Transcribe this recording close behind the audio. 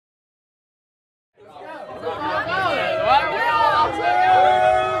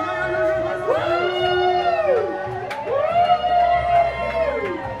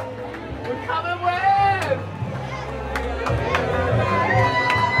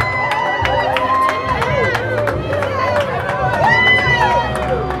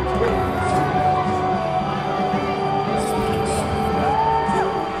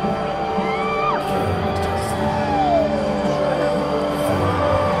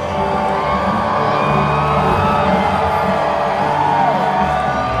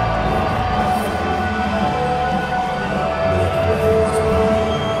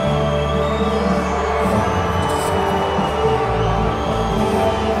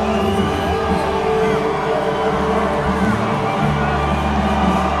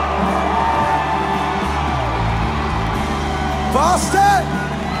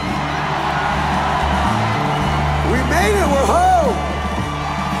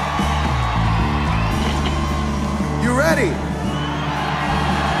ready?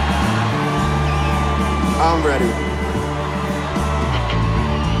 I'm ready.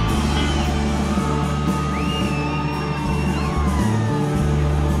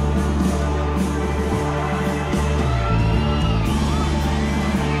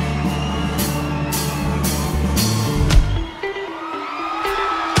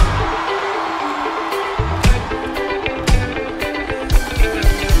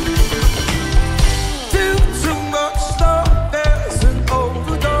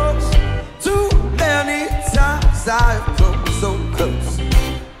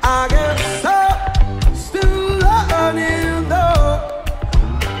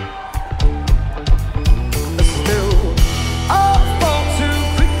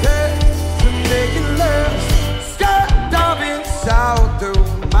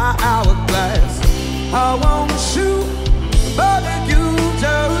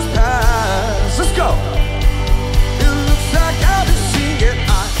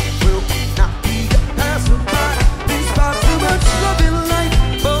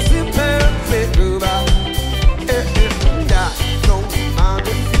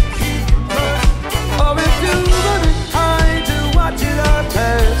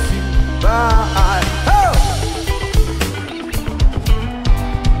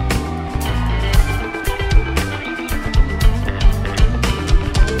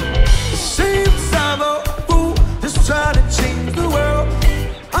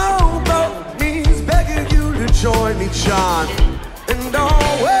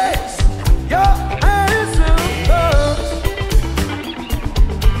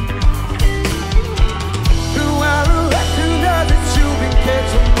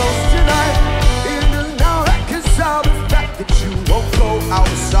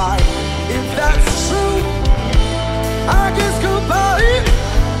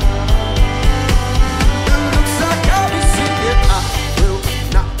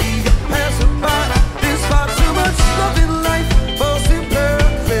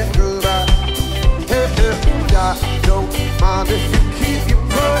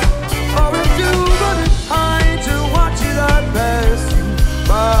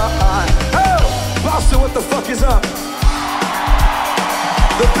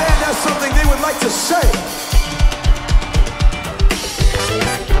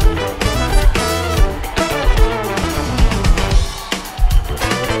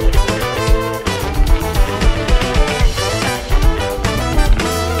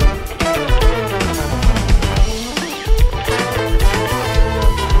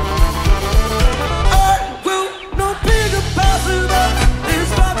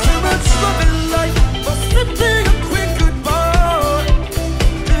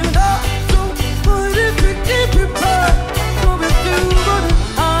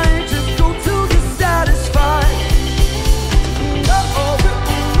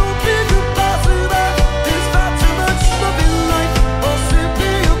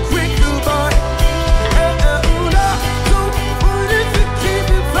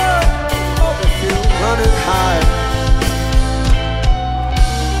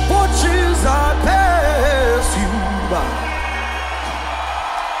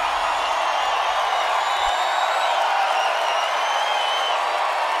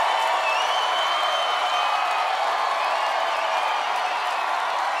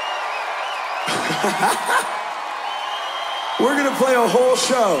 We're gonna play a whole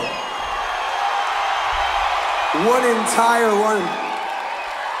show. One entire one.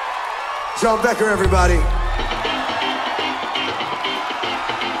 John Becker, everybody.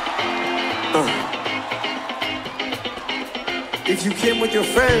 If you came with your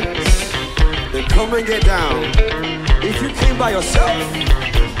friends, then come and get down. If you came by yourself,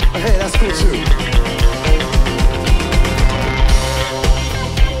 hey, that's cool too.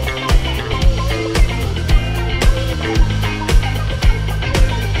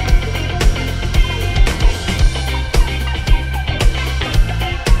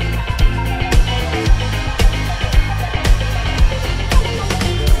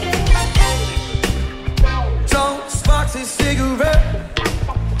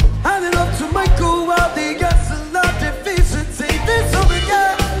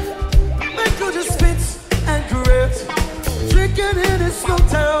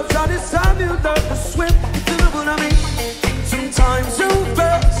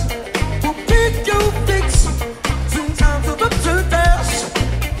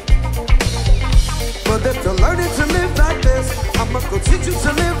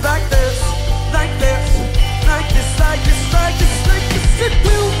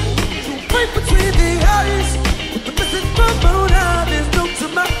 There's no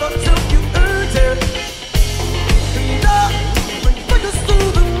tomorrow till you earned it.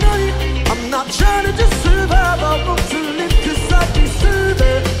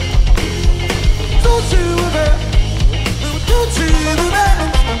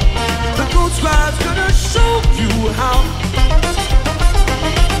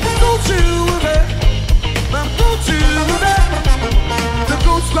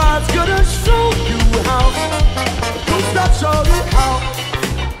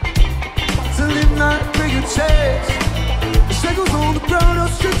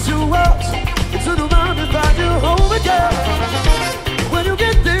 stretch your out and turn around and find your home again. When you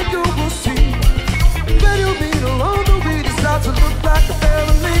get there, you will see when you meet along the way, decide to look like a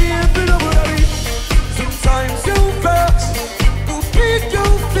family. If you know what I mean. Sometimes you flex, will beat you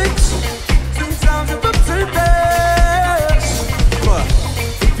fix. Sometimes you're up to best. But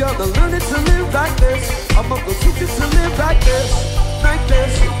if you're not learning to live like this, I'm gonna go teach you to live like this, like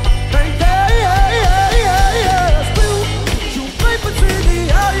this, like that. Blue, you play between the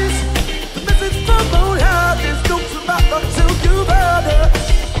eyes. The message from on high, there's no tomorrow until you've had it.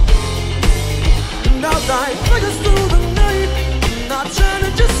 And I'll die bring us through the night. I'm not trying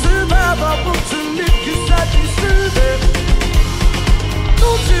to just survive, I want to live cause I deserve it.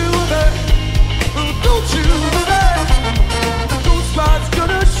 Don't you ever, don't you ever. The Goon Squad's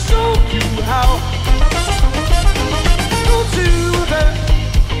gonna show you how. Don't you ever,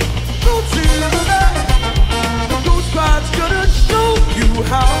 don't you ever. The Goon Squad's gonna show you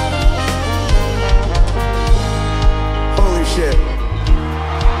how. Holy shit.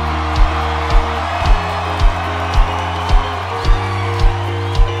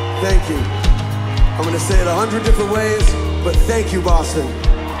 Thank you. I'm gonna say it 100 different ways, but thank you, Boston.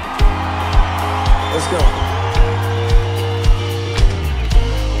 Let's go.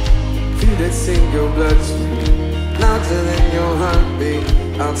 Feel it in your bloodstream, louder than your heartbeat.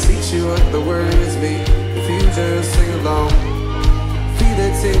 I'll teach you what the words mean if you just sing along. Feel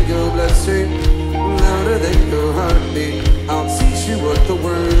it in your bloodstream, louder than your heartbeat. I'll teach you what the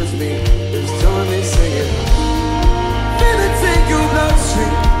words mean. Just join me singing. Feel it in your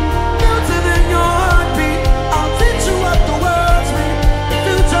bloodstream, louder than your heartbeat. I'll teach you what the words mean if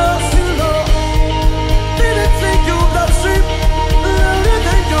you just sing along. Feel it in your bloodstream, louder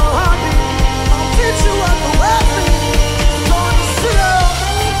than your heartbeat. I'll teach you what the words mean. Join me singing.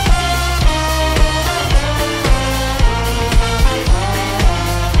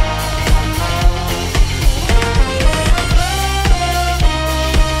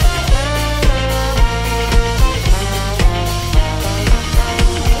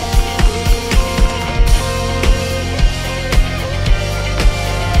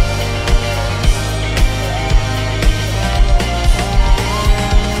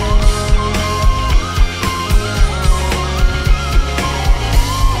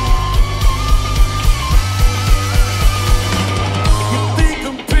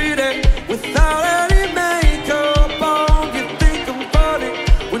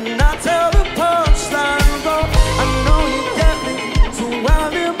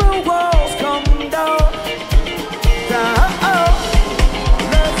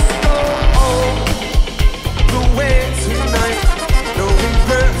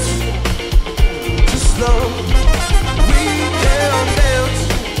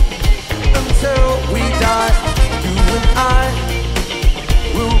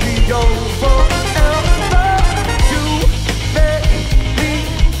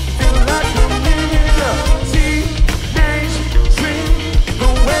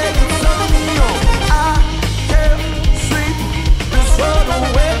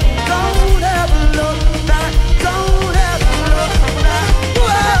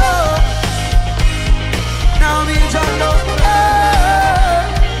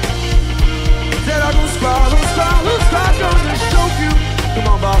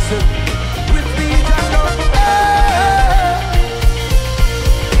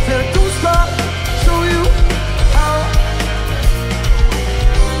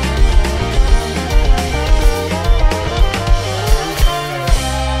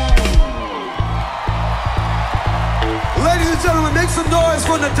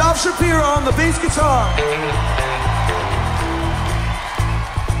 Nadav Shapira on the bass guitar.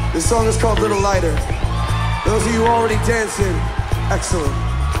 This song is called Little Lighter. Those of you already dancing, excellent.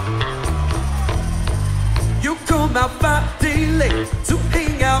 You come out Friday late to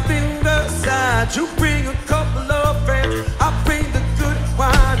hang out in the side. You bring a couple of friends, I bring the good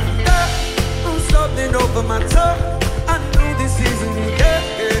wine. I'm something over my tongue. I know this isn't you.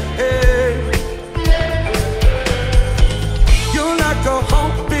 You're like a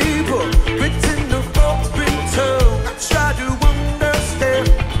home people, written the foreign tongue. I try to understand,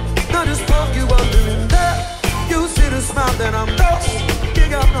 not just fuck you up in there. You see the smile that I'm lost. You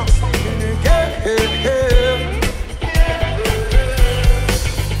got lost in the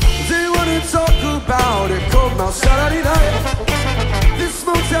They wanna talk about it, come out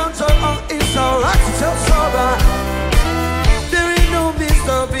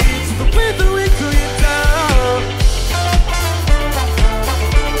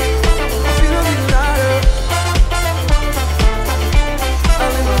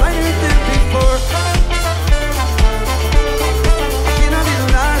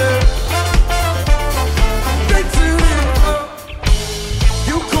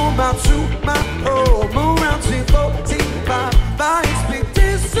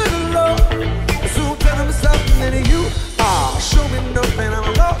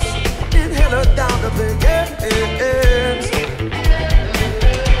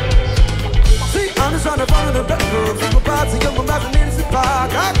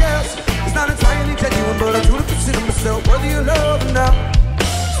but I truly consider myself worthy of love now.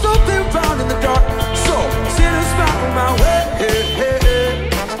 Something found in the dark, so send a smile on my way.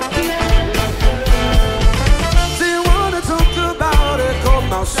 Do you wanna talk about it?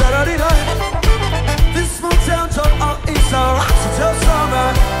 Come out Saturday night. This small town talk on East Side, so tell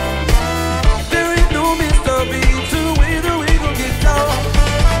somebody. There ain't no Mr. B to the way that we gon' get down.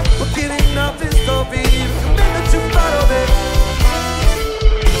 We're getting nothing to be, commitment to part of it.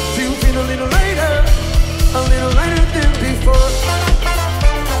 Do you feel a little lighter than before?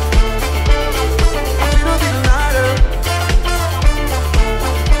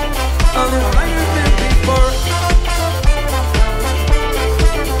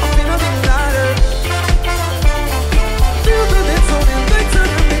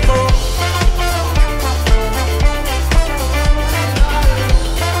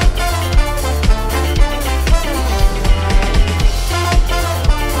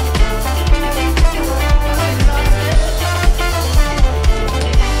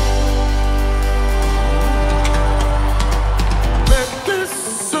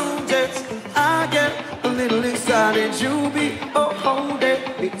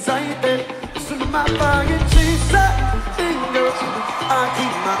 My fire chaser, fingers. I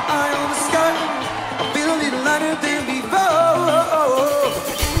keep my eye on the sky. I feel a little lighter than before.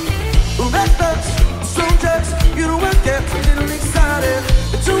 Reckless, soldiers, you know I get a little excited.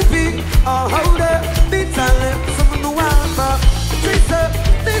 To be a holder, be silent, someone the wildfire. Chaser,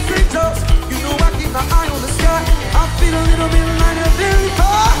 these angels, you know I keep my eye on the sky. I feel a little bit lighter than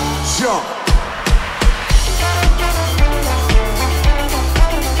before. Jump.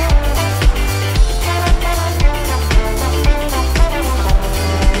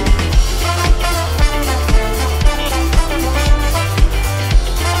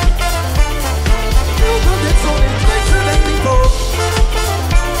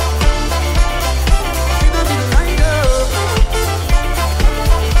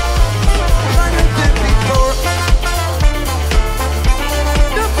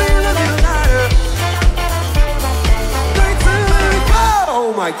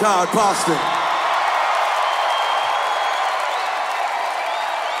 Oh my God, Boston.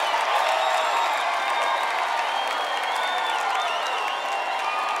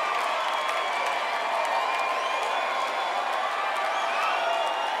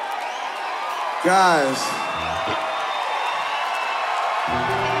 Guys,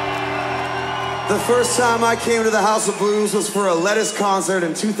 the first time I came to the House of Blues was for a Lettuce concert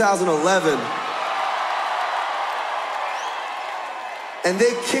in 2011. And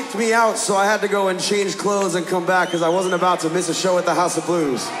they kicked me out, so I had to go and change clothes and come back because I wasn't about to miss a show at the House of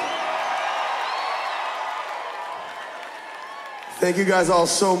Blues. Thank you guys all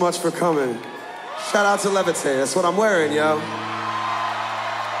so much for coming. Shout out to Levitate, that's what I'm wearing, yo.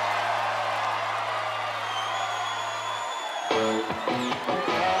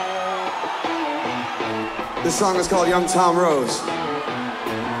 This song is called Young Tom Rose.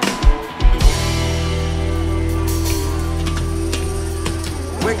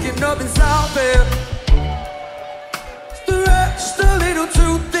 Waking up in South Bend, stretched a little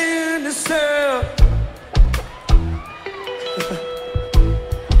too thin to stare.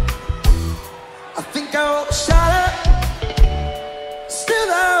 I think I overshot it.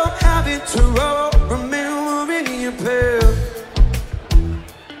 Still I'm having to roll, remembering your pill.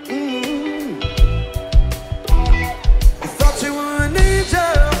 I thought you were an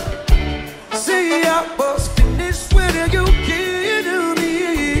angel. See, I was finished with you kidding me.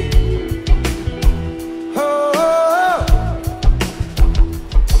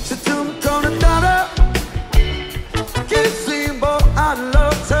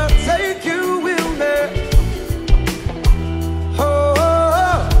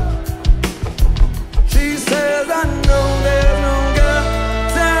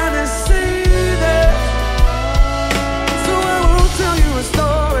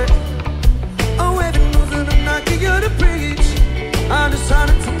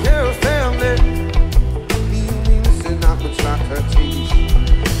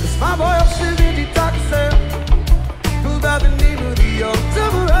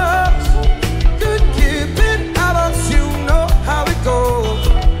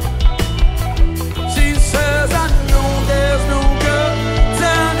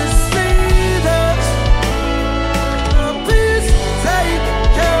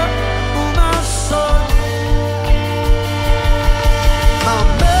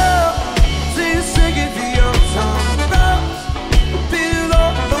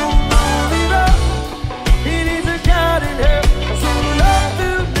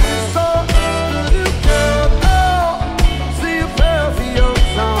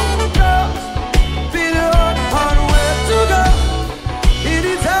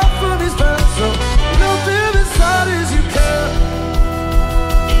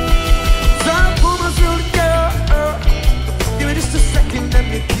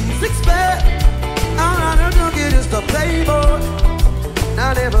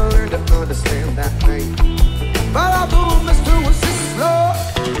 I never learned to understand that thing. But I thought Mr. was just slow.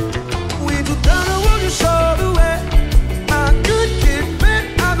 We do down the world, you showed the way. My good kid,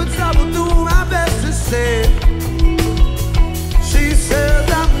 man, I've been trouble, do my best to say. She says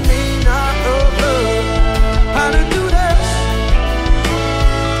I may not love her, how to do this,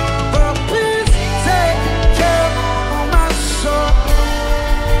 but please take care of my soul.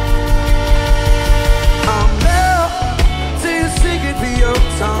 I'm there till you're singing for your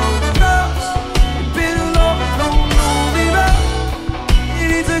tongue. Been a long, long, lonely road. You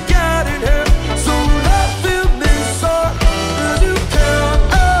need to get in here, so love will miss her. Cause you can't,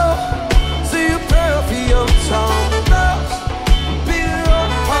 oh, say a prayer for your tongue. Been a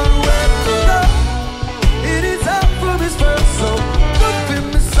long way to go. It is out from his first, so look in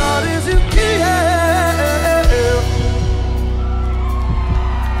me as hard as you can.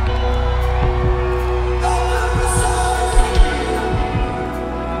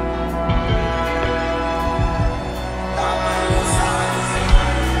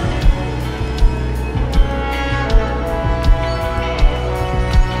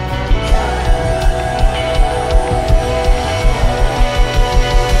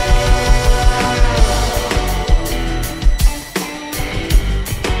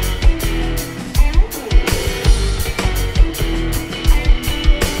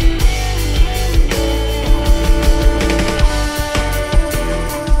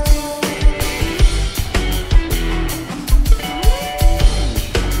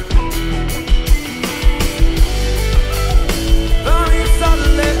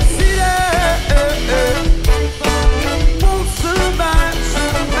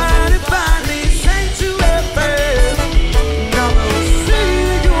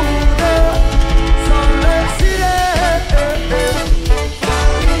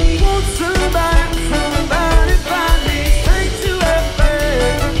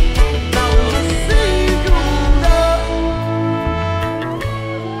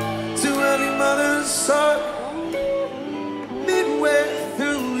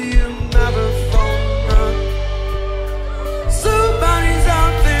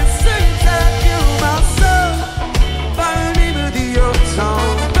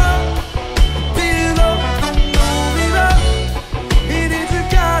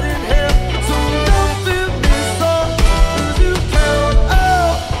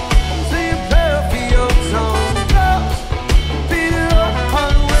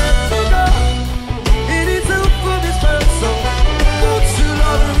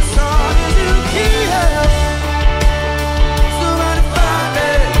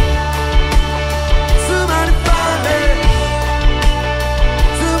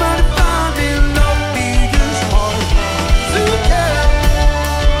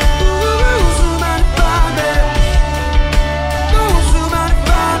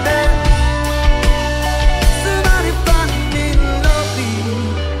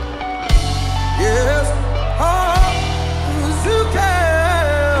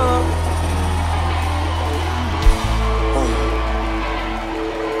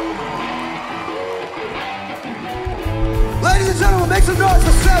 Make some noise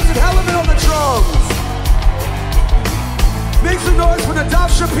for Sampson, Hellerman on the drums. Make some noise for Nadav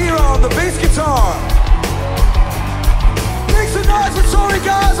Shapira on the bass guitar. Make some noise for Tory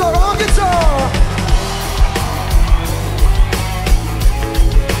Geismar on guitar.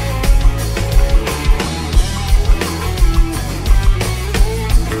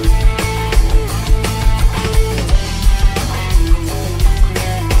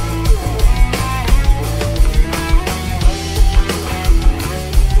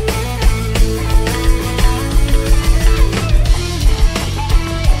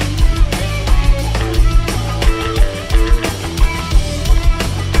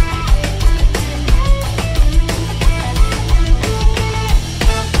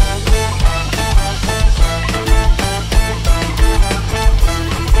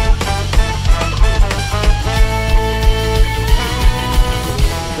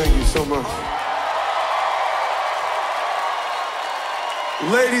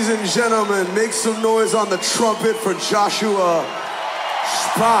 Ladies and gentlemen, make some noise on the trumpet for Joshua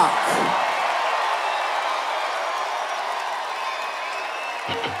Shpak.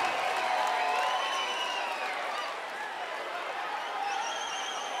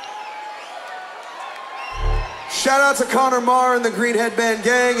 Shout out to Connor Marr and the Green Headband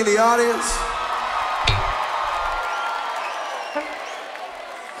Gang in the audience.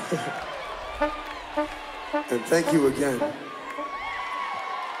 And thank you again.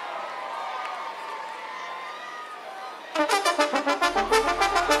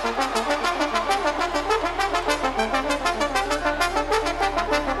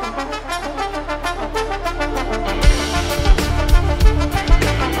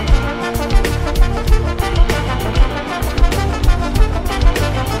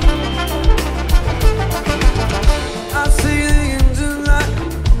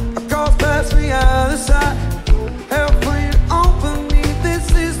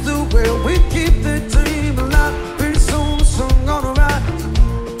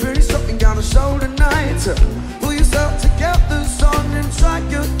 show tonight. Pull yourself together, son, and try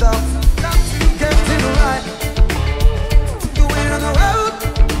your thoughts. Not to get it right. Going on the road,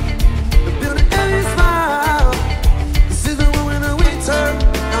 the building every smile. This is the moment that we turn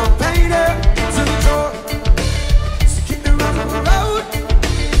our pain to joy. So keep the road on the road,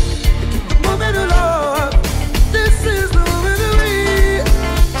 keep the moment alive. This is the moment that we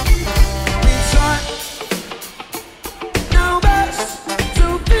try. Now best to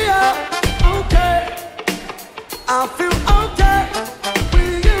feel okay. I feel okay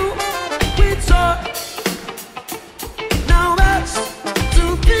with you. We talk. Now best to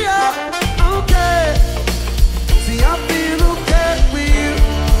feel okay. See, I feel okay with you.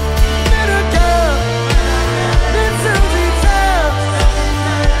 Little girl, it's empty tales,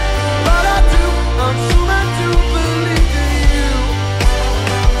 but I do, I'm sure I do believe in you.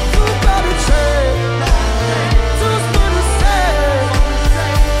 You got a chance, just what to say.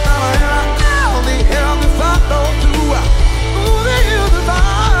 I only hear the follow through. Only hear the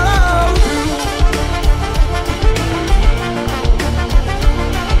follow through.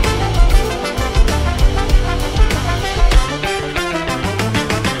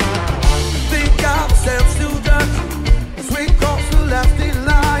 Think ourselves to dust as we cross the lasting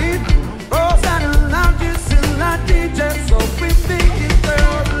line. Rose and lounges in la DJ, so we think it's their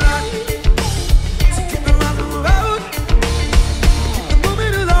life. So keep it on the road, keep the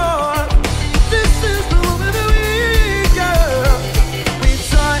moving along. This is the moment that we girl. We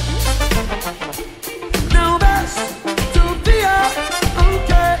try. Now best to feel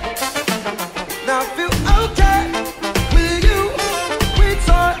okay. Now feel okay with you. We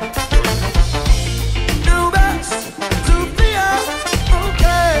talk. Now best to feel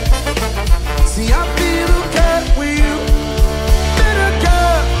okay. See, I feel okay with you. Little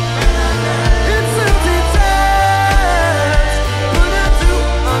girl, it's empty tales, but I do,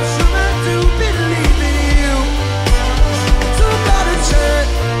 I'm sure I do believe in you. So got a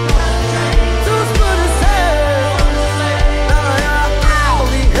chance, just what to say. I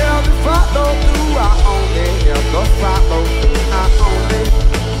only hear the follow through. I only hear the follow through. I only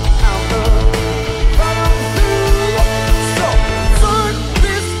hear the follow through. So turn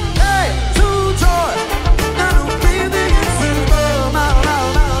this day to joy. I don't feel the instant my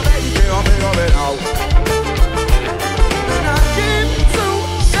baby girl, baby, oh. And I came to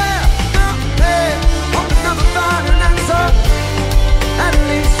share my pain. Hope to never find an answer. At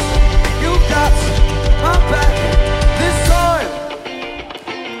least you got my back this time.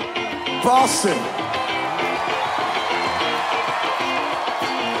 Boston.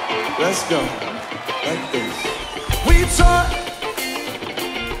 Let's go. Like this. We talk.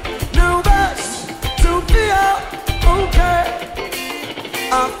 Now best to feel okay.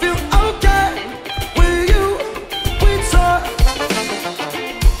 I feel okay with you. We talk.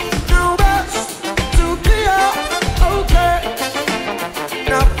 Now best to feel okay.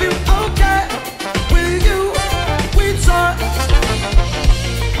 Now feel okay with you. We talk.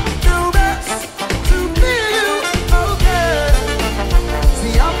 Now best to feel okay.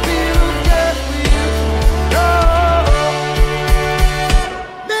 See, I feel okay with you. Oh,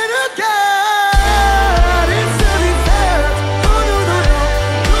 little girl, it's every day. No, no, no, no,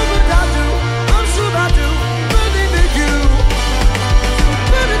 no, but I do, I'm sure I do believe in you.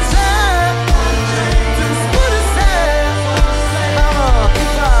 Put a check, just put a step.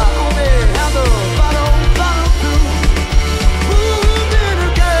 If I only have the follow through. Ooh,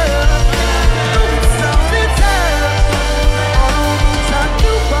 little girl, it's something tell. All the time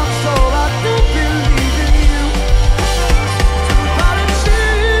you come, so I do believe in you. To buy the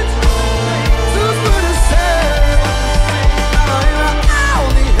sheets, just put a step. I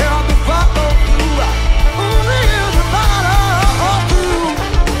only hear the follow through. I only hear the follow through.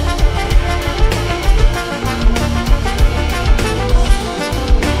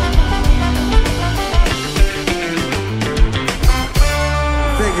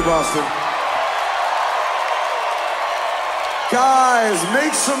 Thank you, Boston. Guys,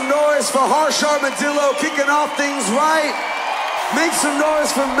 make some noise for Harsh Armadillo kicking off things right. Make some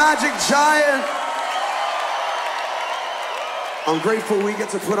noise for Magic Giant. I'm grateful we get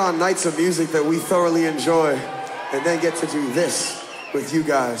to put on nights of music that we thoroughly enjoy and then get to do this with you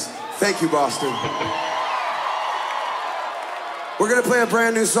guys. Thank you, Boston. We're gonna play a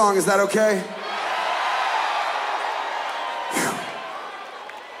brand new song, is that okay?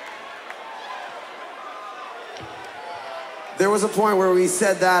 There was a point where we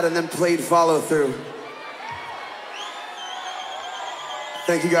said that and then played follow through.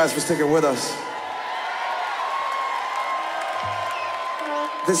 Thank you guys for sticking with us.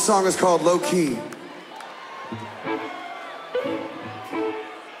 This song is called Low Key.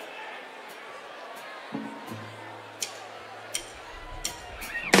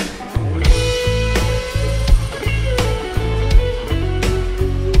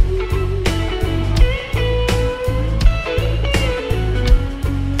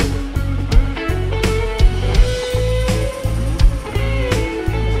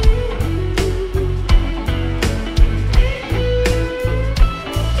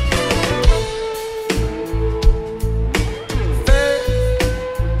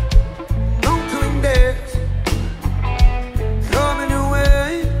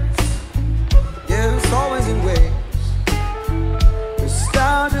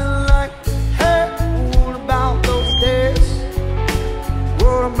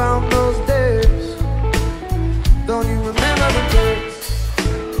 more about those days. Don't you remember the days?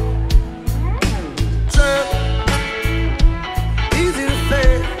 True, easy to say,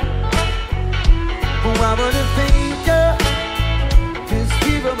 but why would you think just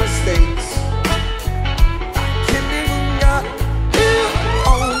people mistakes? I can't even got you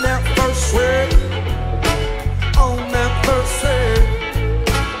on that first word, on that first word.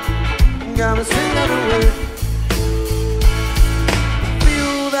 Gotta sing that away.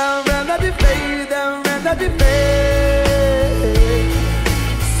 That be fake.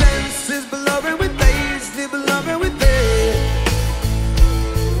 Senses beloved with days, they beloved with days.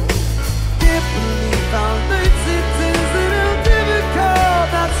 Can't believe how late it is, and how difficult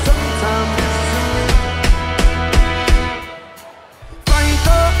that sometimes is to me. Find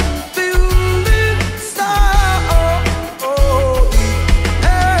the feeling star,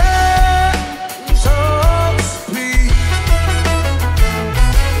 angels, please.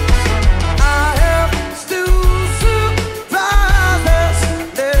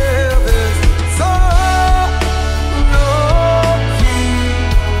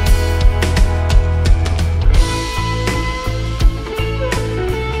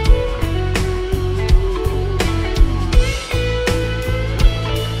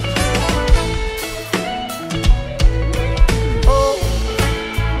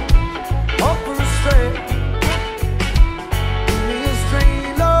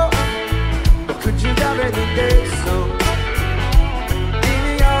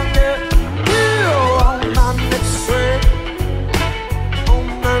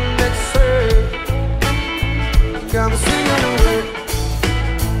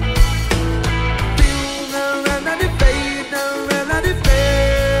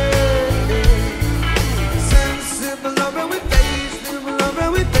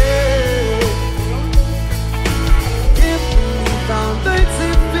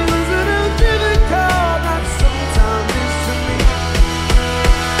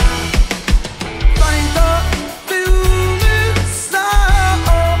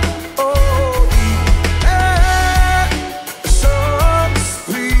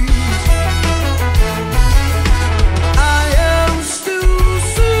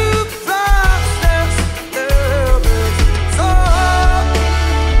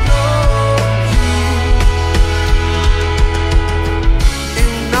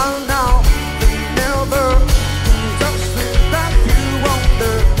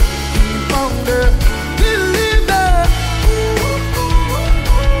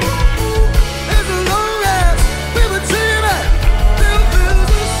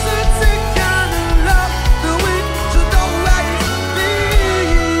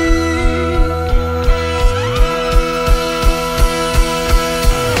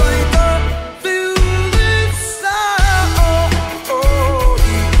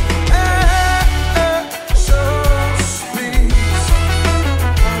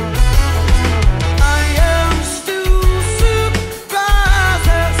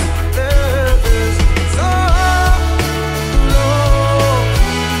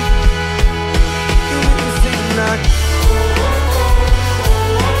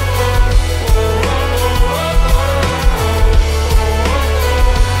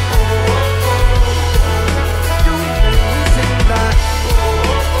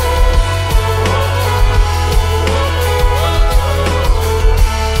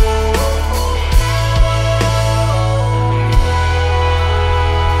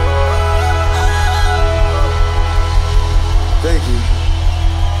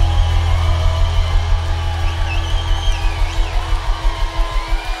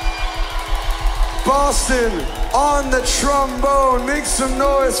 Boston on the trombone. Make some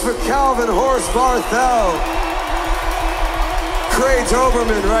noise for Calvin Horst Barthel. Craig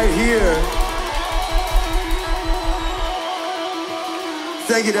Doberman right here.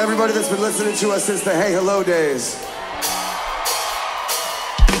 Thank you to everybody that's been listening to us since the Hey Hello days.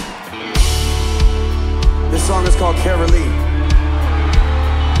 This song is called CARALEE.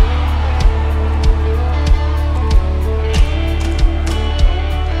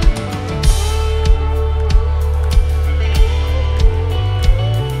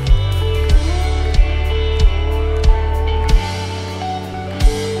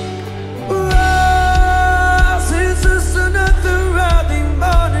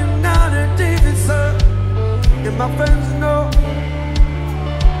 My friends know,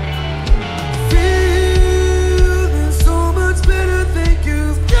 feeling so much better. Think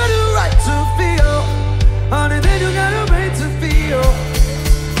you've got a right to feel, honey. Then you got a right to feel.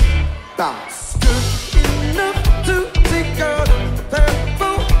 Bounce good enough to take out a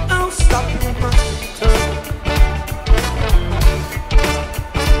pebble. I'll stop you my turn.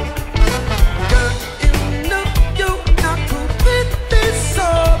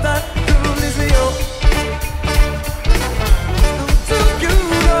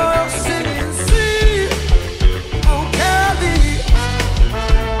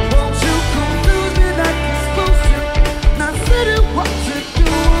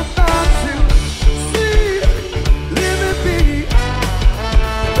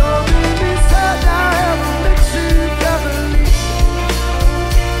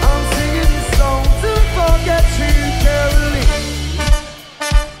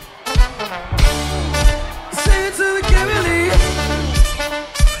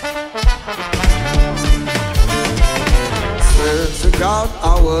 Thought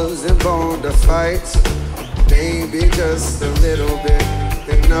I wasn't born to fight, maybe just a little bit,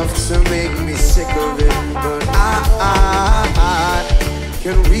 enough to make me sick of it. But I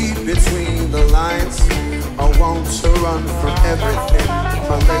can read between the lines. I want to run from everything.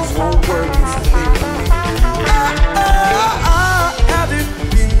 My legs won't work if you think of me. I haven't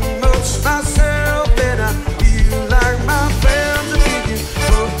been much myself, and I feel like my friends are thinking,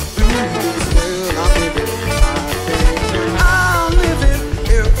 but still I'm living. I'm living,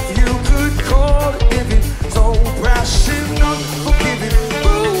 if you could call it living. So brash and unforgiving.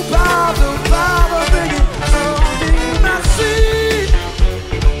 Ooh, Father, Father, begging something in my seat.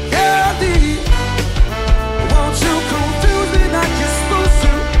 Yeah, won't you confuse me like you're supposed to?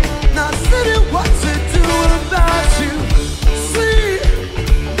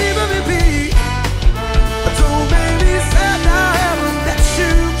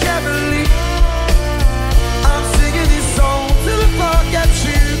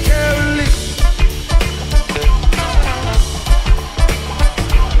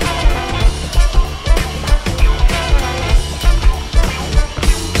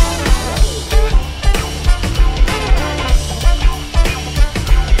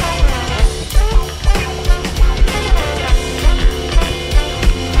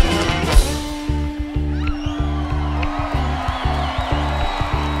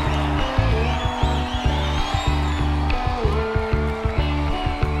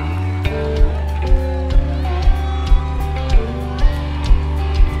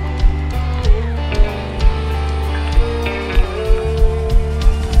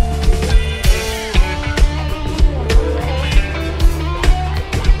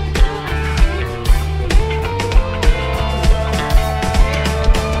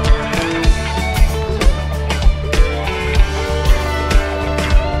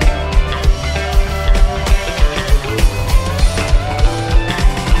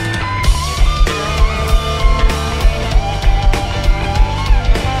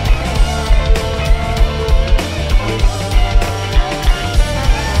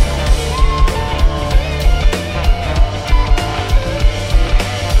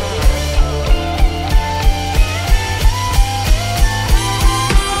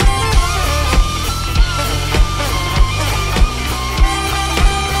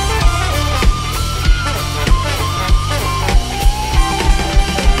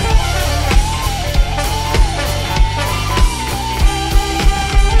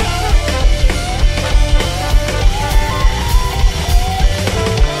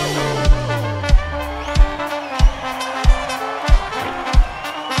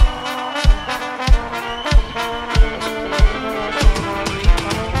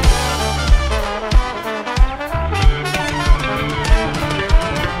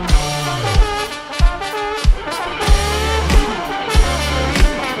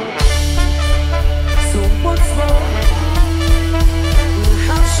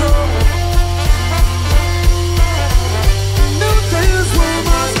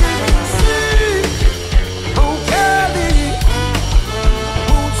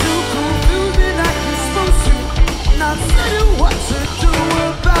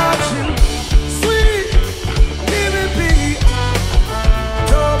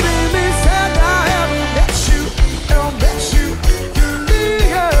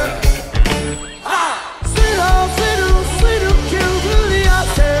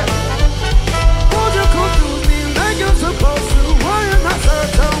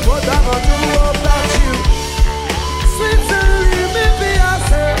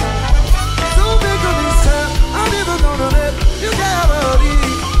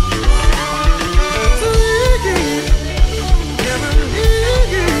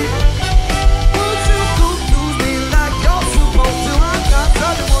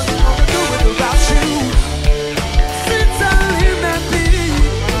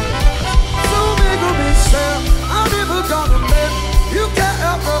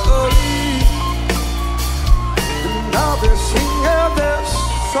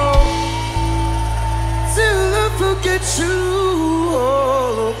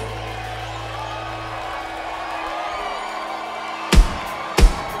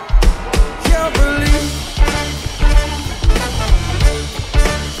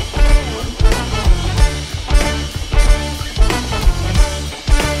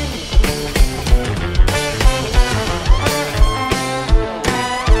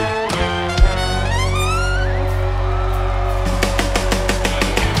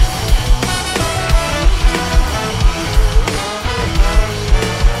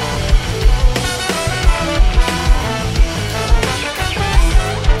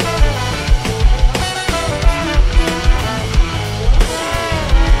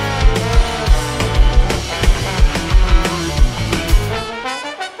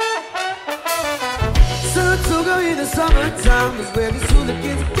 where these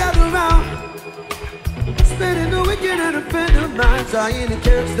hooligans gather round, spinning the wicked and a friend of mine, trying to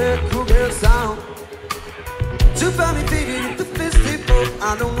catch that cool girl sound. To find me faded at the festival,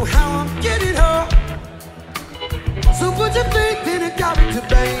 I don't know how I'm getting her. So put your faith in a character,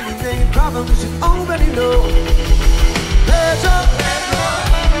 baby, then you probably should already know. Pedro,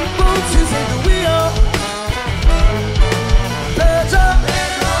 won't you take the wheel? Pedro,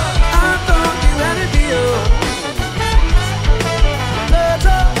 I thought you had a deal.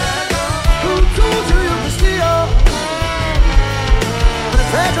 Pedro, who told you you could steal?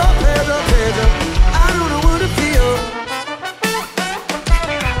 Pedro, Pedro, Pedro, I don't know what to feel.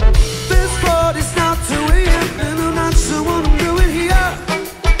 This party's not to win, and I'm not sure what I'm doing here.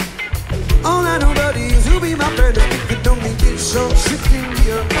 All I know about is you'll be my friend, and you could only get some shit in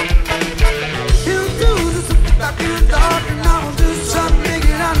here. He'll do this back in the dark, and I will just try to make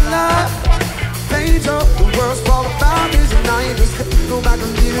it out alive. Pedro, the worst part about this, and now you just couldn't go back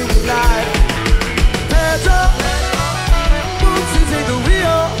and live your life. Pedro, won't you take the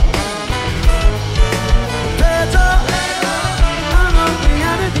wheel? Pedro, I know we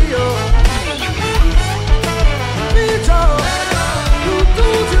had a deal. Pedro, who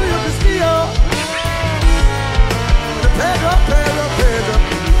told you you could steal? Pedro, Pedro, Pedro,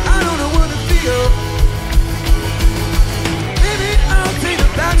 I don't know what to feel. Maybe I'll take the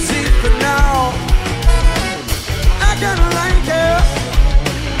backseat for now. I kinda like it.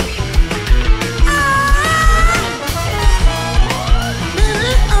 Maybe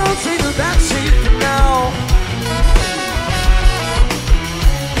I'll take the backseat for now.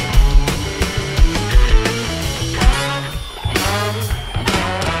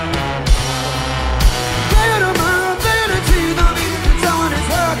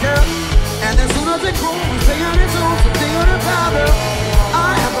 And as soon as it grows, we stay on its own, so stay on the powder.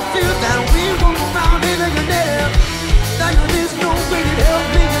 I have a feel that we won't go round here like a dead. Like there's no way to help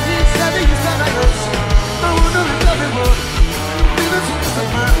me, cause it's savage, it's not like us. I want to love it, but maybe it's just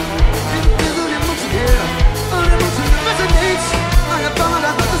like mine. It's an emotion, yeah. An emotion that resonates. I have found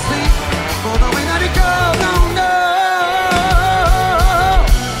out how to sleep. For the way that it goes, no, no.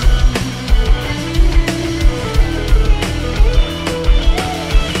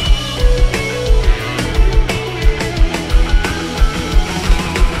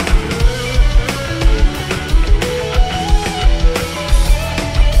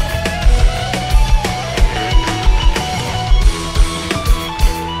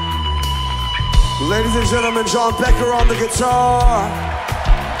 Ladies and gentlemen, John Becker on the guitar.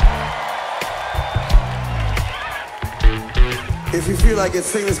 If you feel like it,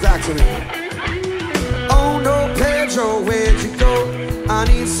 sing this back to me. Oh no, Pedro, where'd you go? I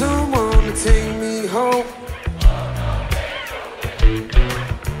need someone to take me home.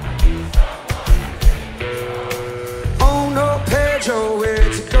 Oh no, Pedro,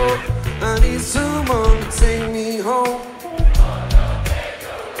 where'd you go? I need someone to take me home.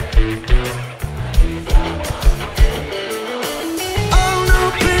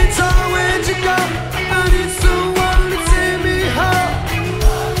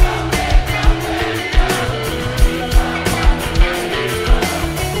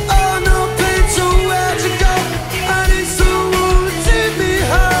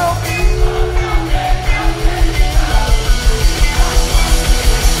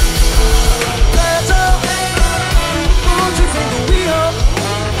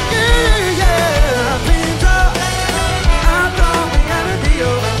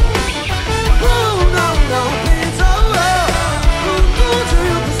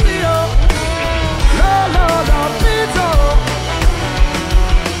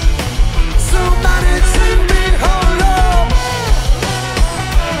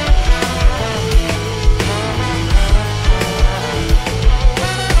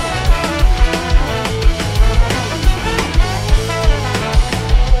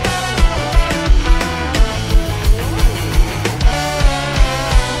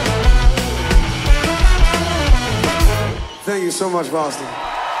 Thank you so much, Boston.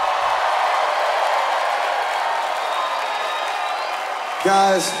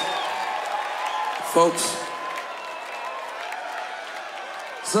 Guys, folks,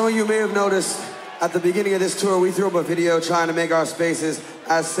 some of you may have noticed at the beginning of this tour, we threw up a video trying to make our spaces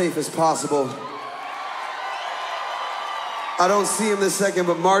as safe as possible. I don't see him this second,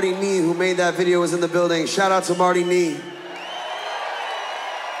 but Marty Nee, who made that video, was in the building. Shout out to Marty Nee.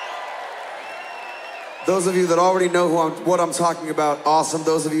 Those of you that already know what I'm talking about, awesome.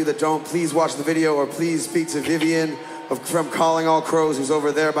 Those of you that don't, please watch the video or please speak to Vivian from Calling All Crows, who's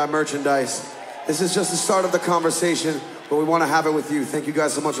over there by merchandise. This is just the start of the conversation, but we want to have it with you. Thank you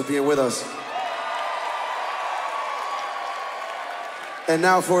guys so much for being with us. And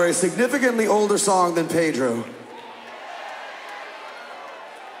now for a significantly older song than Pedro.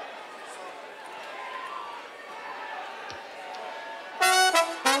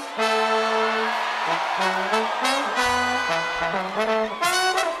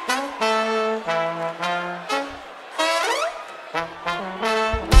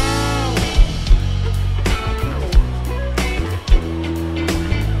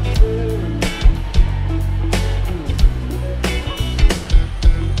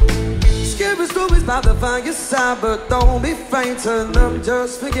 By the fireside, but don't be fainting them,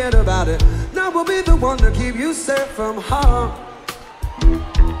 just forget about it. Now we'll be the one to keep you safe from harm.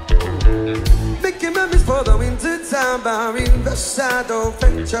 Making memories for the winter time by the side, don't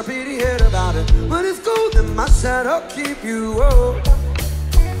fake your pity head about it. When it's cold in my shadow, keep you warm.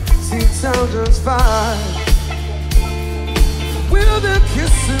 See, sound just fine. Will the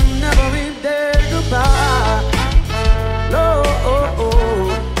kissing never be there goodbye? No, oh, oh.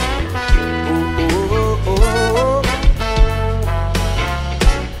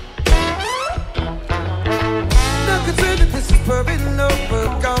 Perfect love,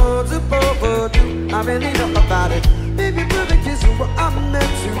 but God's above you. I really know about it. Maybe perfect is what I'm meant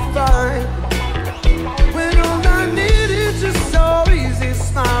to find. When all I need is just so easy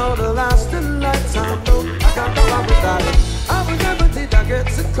smile to last a lifetime. No, I can't go on without it. I will never did I get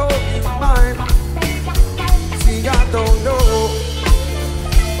to call you mine. See, I don't know,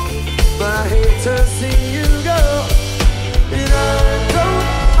 but I hate to see you go. And I don't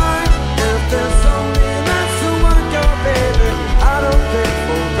mind if there's only that's the one go, baby. I don't think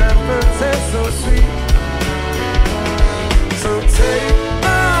forever tastes so sweet. So take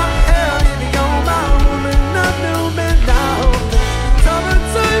my hand in your mouth, and I know me now.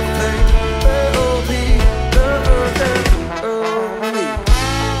 Summertime thing will be the death of me.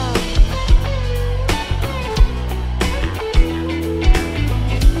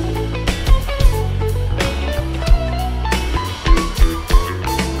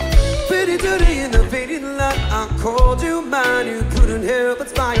 Pretty dirty in the fading light, I called you mine. You couldn't help but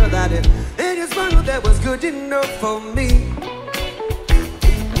smile at it, and your smile that was good enough for me.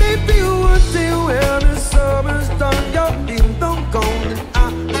 Maybe one day when the summer's done, you're feeling gone, and I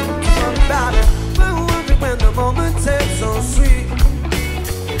don't talk about it. I wonder when the moment tastes so sweet.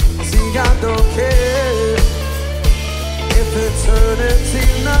 See, I don't care if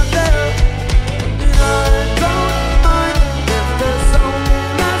eternity's not there, and I don't mind if there's only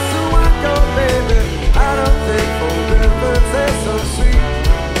last so I go, baby. I don't think forever tastes so sweet.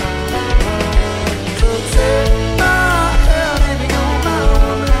 So take my hand in your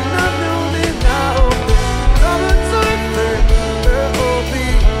mouth, and I know me now. Summertime thing will be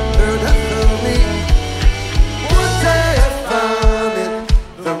the death of me. One day I found it,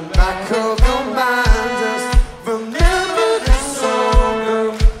 the back of your mind. Just remember this song,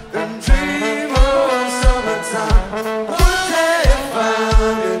 girl, and dream of summertime.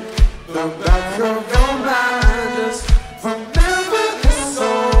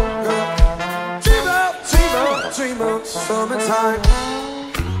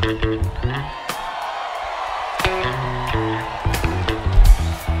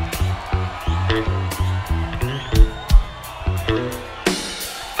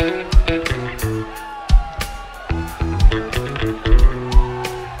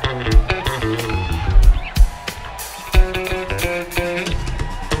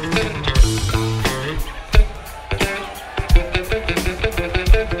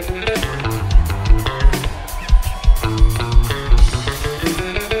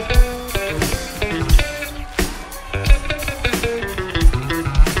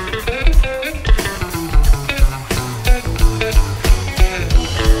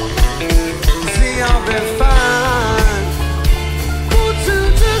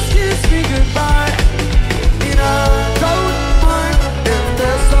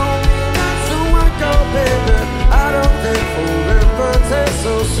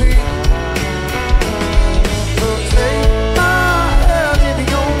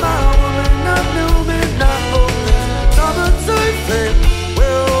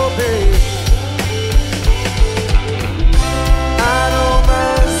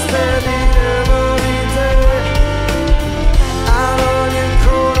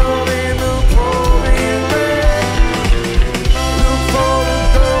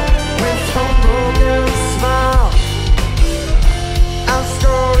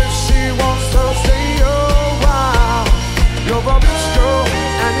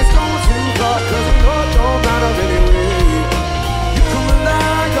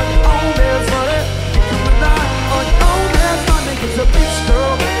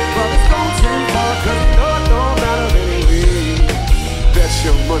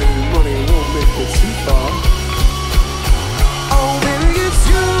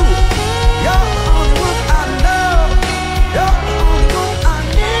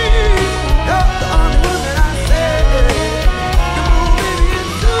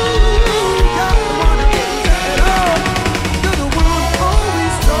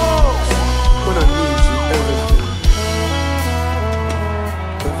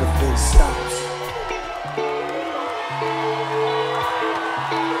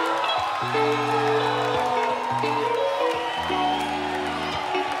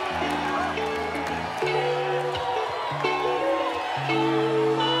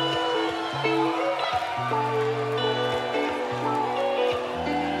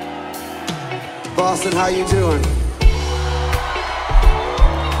 Boston, how you doing?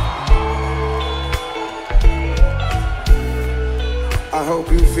 I hope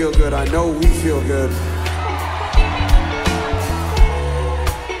you feel good. I know we feel good.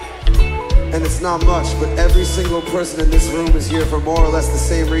 And it's not much, but every single person in this room is here for more or less the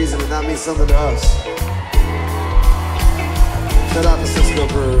same reason, and that means something to us. Shout out to Cisco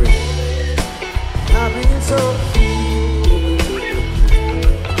Brewery. Happy and so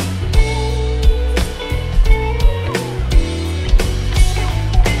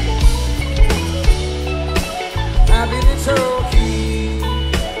happy and so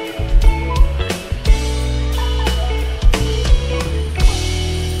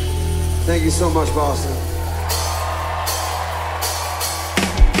Thank you so much, Boston.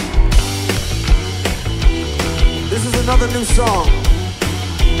 This is another new song.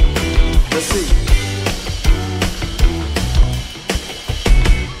 Let's see.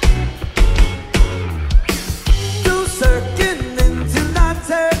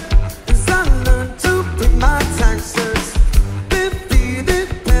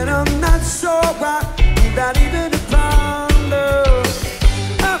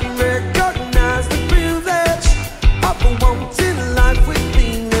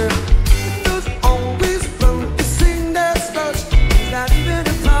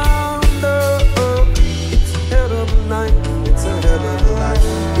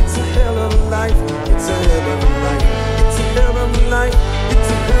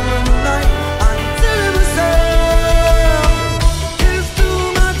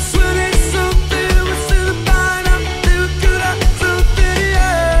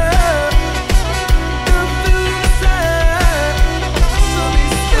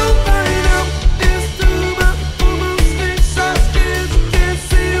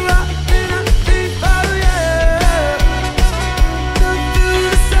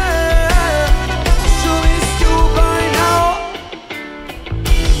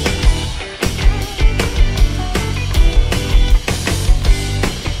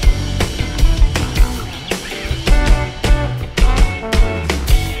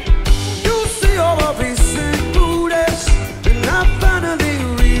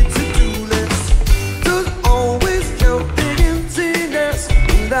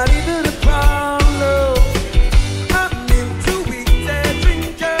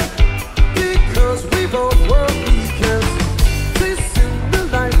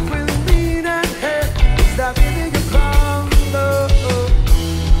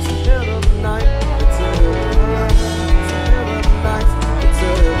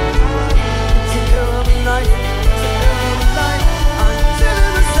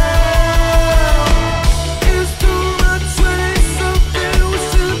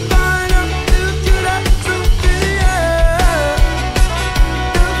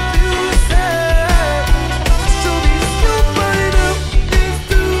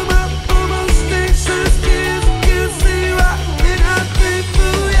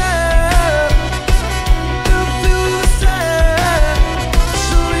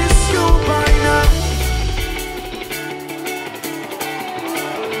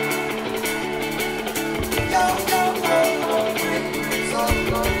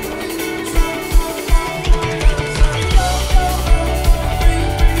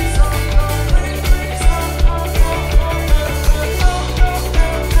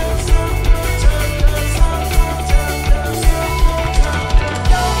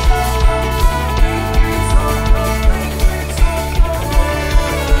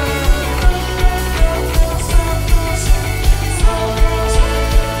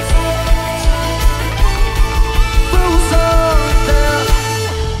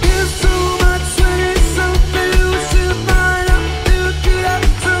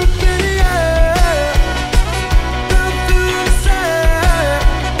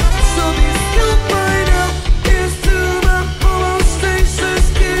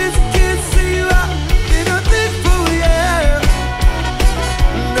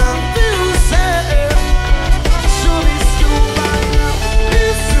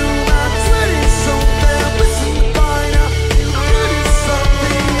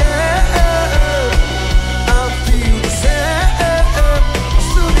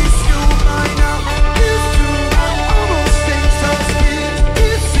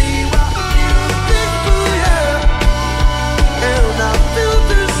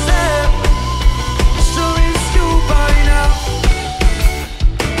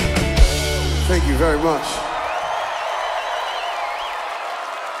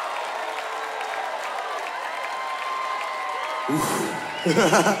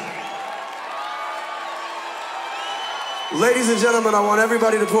 Ladies and gentlemen, I want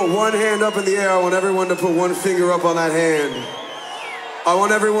everybody to put one hand up in the air. I want everyone to put one finger up on that hand. I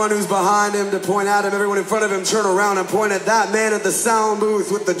want everyone who's behind him to point at him. Everyone in front of him, turn around and point at that man at the sound booth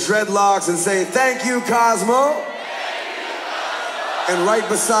with the dreadlocks and say, "Thank you, Cosmo." And right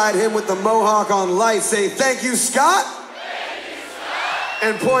beside him with the mohawk on light, say, "Thank you, Scott."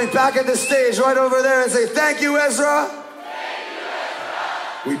 And point back at the stage right over there and say, "Thank you, Ezra."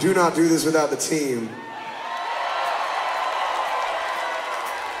 We do not do this without the team.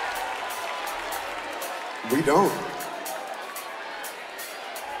 We don't.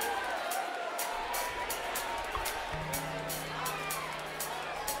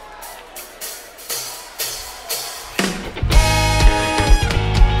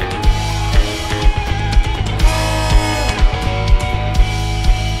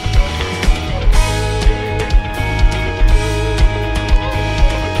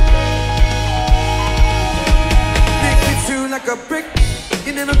 Like a brick,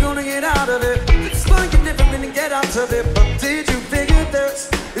 you're never gonna get out of it. It's fun, you're never gonna get out of it. But did you figure this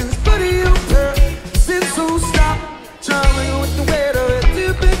is pretty unfair? Since so stop trying with the weight of it.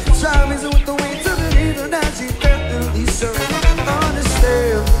 You pick the charmies with the weight of it. Even as you definitely so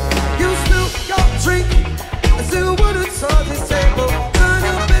understand. You still got drink, I still wanna touch this table. Trying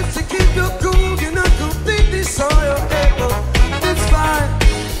your best to keep your cool, you're not completely sure you're able. It's fine,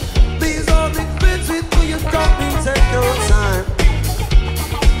 these are big friends with who you got me, take your time.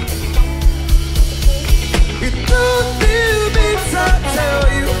 You don't feel me to tell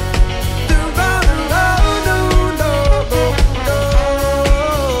you to run around, no.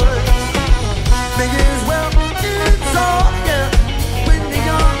 Think as well, it's all, yeah. When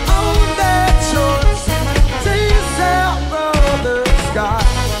you're on that choice, take yourself from the sky.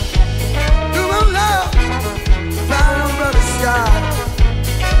 Come on, love, fly from the sky.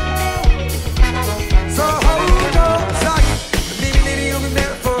 So hold on tight, maybe you'll be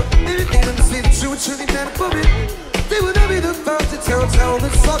there for everything. Let me see that you were truly meant for me. They will not be the first to tell the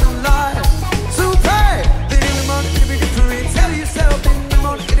southern lie. So pay, then in the morning it'll be different. Tell yourself in the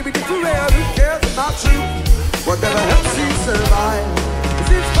morning it'll be different. Who cares about you? Whatever helps you survive.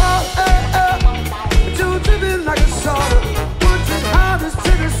 'Cause it's fall, you're driven like a starter. Working hardest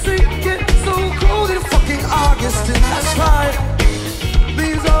to the street, get so cold in fucking August, and that's right.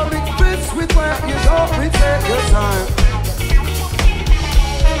 These are big friends with where you go, we take your time.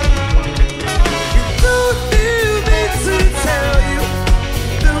 You don't feel me to tell you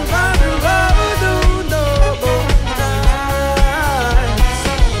to run around, no, nights.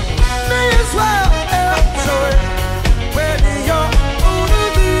 May as well enjoy when you're on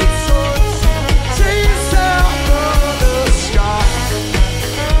the choice. Chase out from the sky,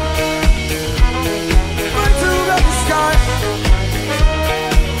 right to the sky.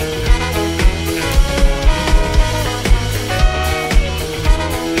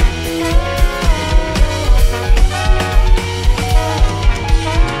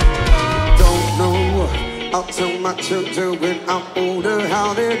 I'll tell my children when I'm older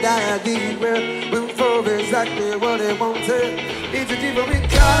how their daddy will for exactly what they wanted. It's a different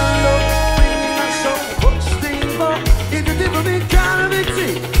kind of love when you're not sure what you think for. It's a different kind of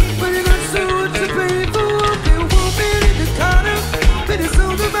victory when you got so much to pay for what they won't be in the corner. But it's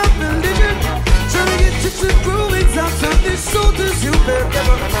all about religion, trying to get you to groove it out of these shoulders you bear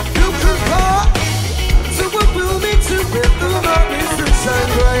ever. You could call, so what will meet you with the morning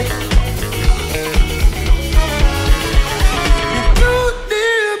sunshine bright.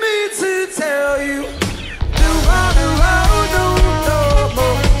 Tell you to run around, no,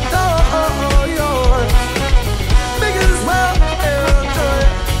 yours. Make it as well enjoy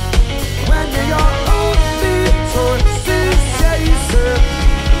it. When you're only choices, chaser.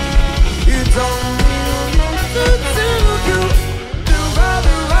 You don't need to tell you to run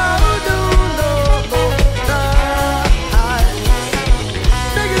around, no, nights.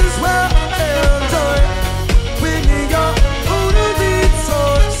 Make it as well enjoy it. When you're only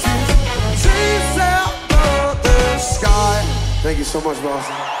choices. Thank you so much,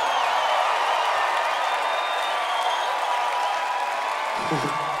 Boston.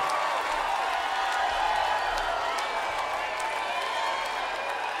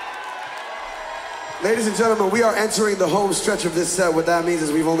 Ladies and gentlemen, we are entering the home stretch of this set. What that means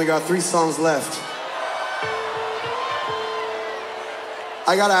is we've only got 3 songs left.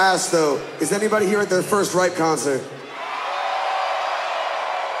 I gotta ask though, is anybody here at their first Ripe concert?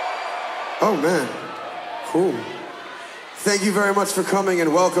 Oh man, cool. Thank you very much for coming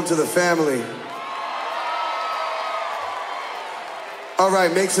and welcome to the family. All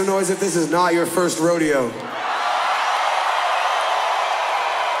right, make some noise if this is not your first rodeo.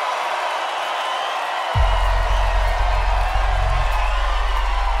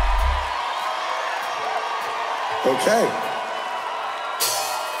 Okay.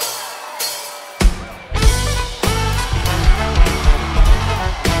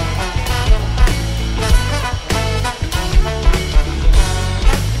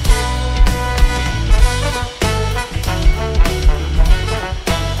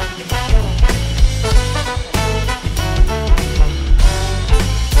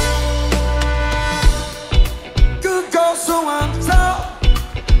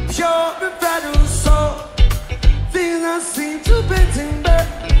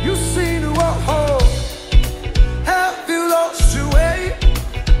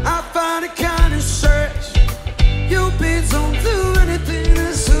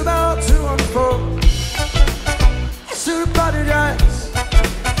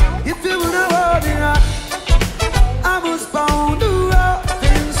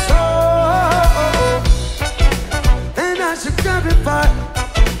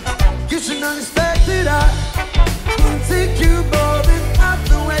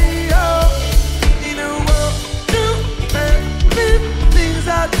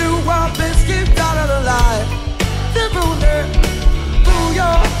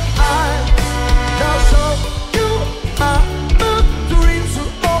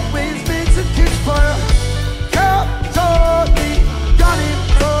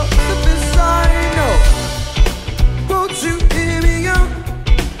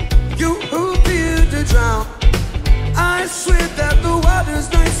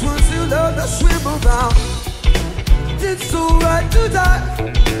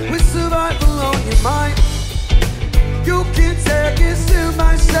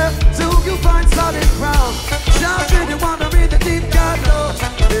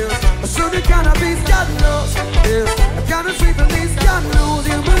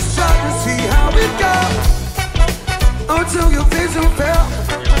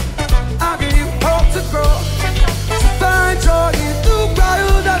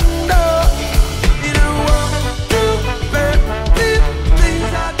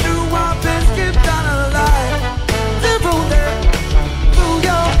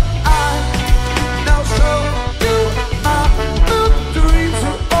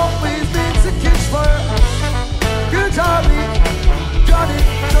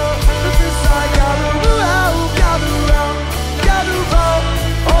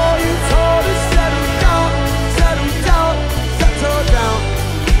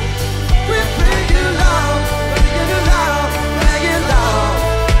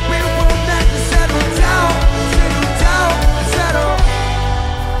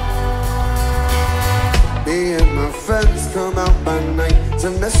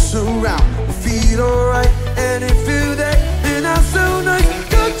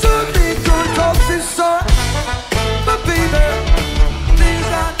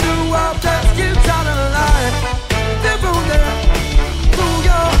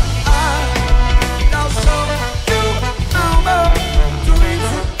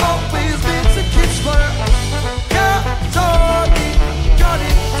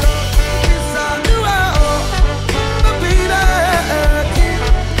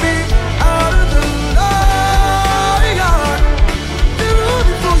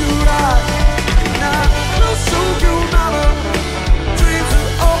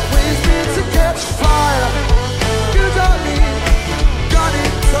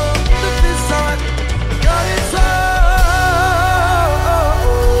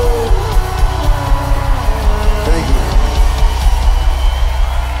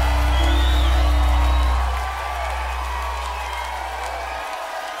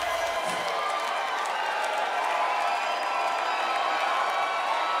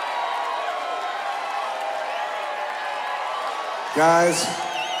 Guys,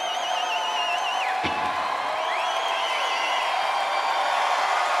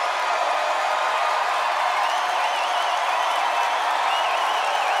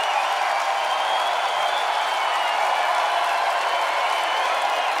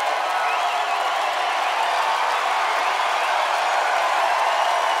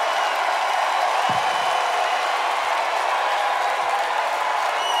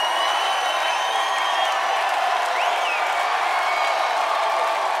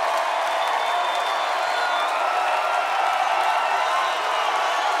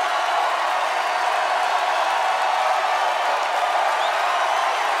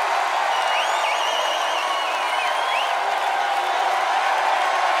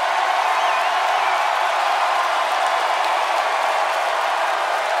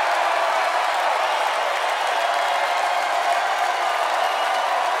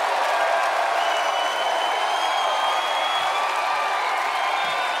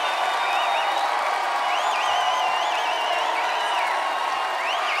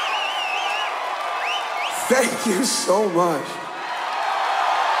 Thank you so much.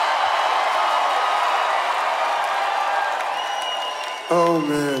 Oh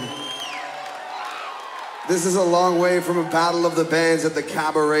man. This is a long way from a battle of the bands at the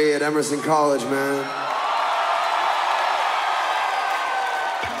Cabaret at Emerson College, man.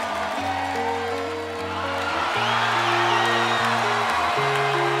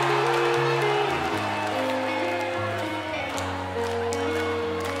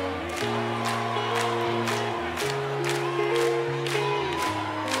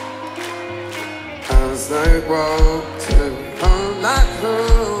 As I walk to home like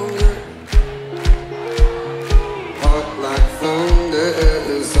hunger, hot like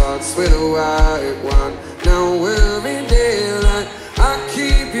thunder, starts with a white wine. Now every daylight, I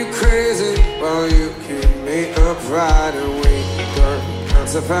keep you crazy while you keep me upright. And we work out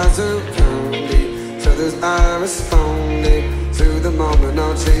so fast to candy, so there's I responding to the moment,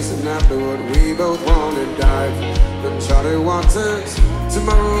 not chasing after what we both want to dive. Uncharted waters,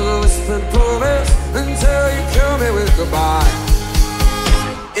 tomorrow's a whispered promise until you kill me with goodbye.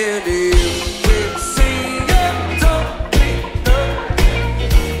 And you will sing it, don't be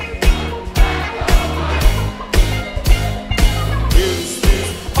Is this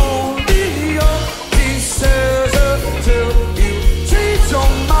only your decision till you change your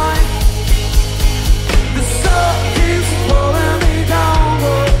mind? The sun keeps pulling me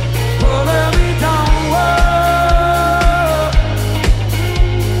downward, pulling me downward.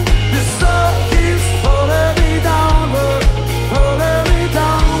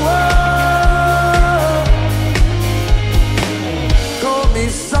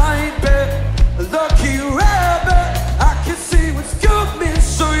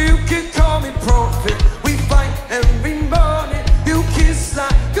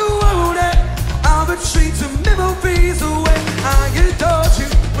 Treat to memories away. I adored you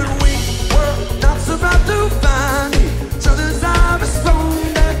when we were not about to find each other's I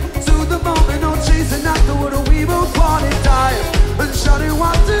responded to the moment, no chasing after what we both wanted. Dire uncharted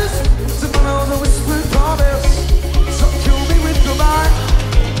waters, tomorrow's a whispered promise, so kill me with goodbye.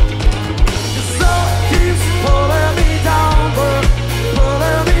 The sun keeps pulling me downward,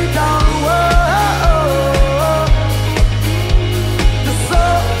 pulling me downward.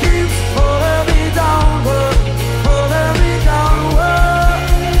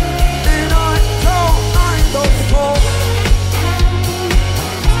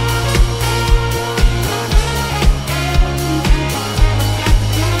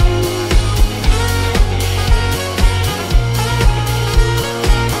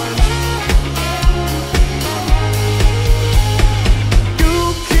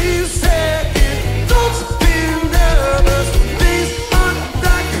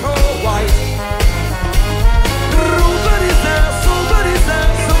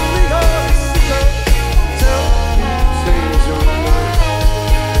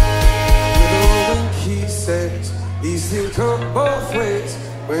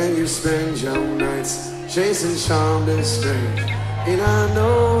 Chasing charm and strange, and I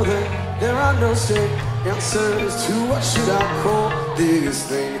know that there are no straight answers to what should I call this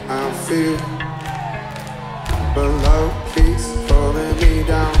thing I feel. But love keeps pulling me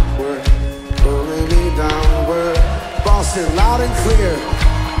downward, pulling me downward. Boston, loud and clear.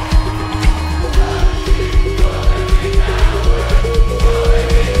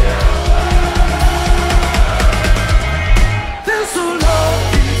 This will love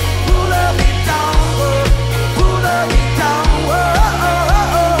keeps pulling me downward, pulling me downward.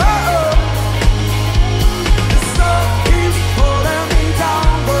 The sun keeps pulling me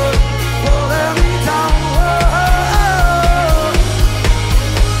downward, pulling me downward.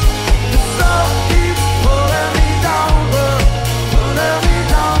 The sun keeps pulling me downward, pulling me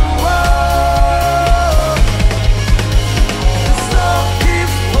downward. The sun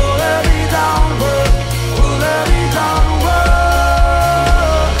keeps pulling me downward, pulling me downward.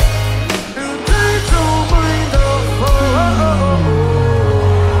 And they don't mind the fall.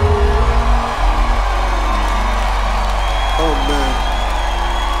 Oh man.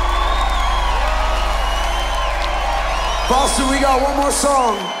 Boston, we got one more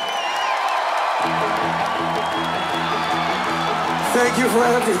song. Thank you for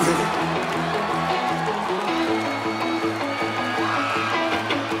everything.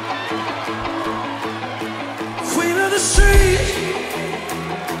 Queen of the street,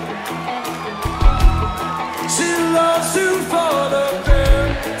 she loves you for the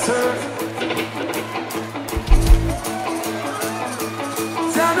better.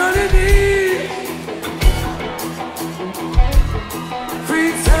 Down on your knees,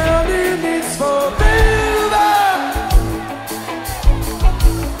 pretending it's forever.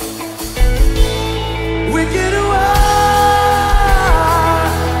 With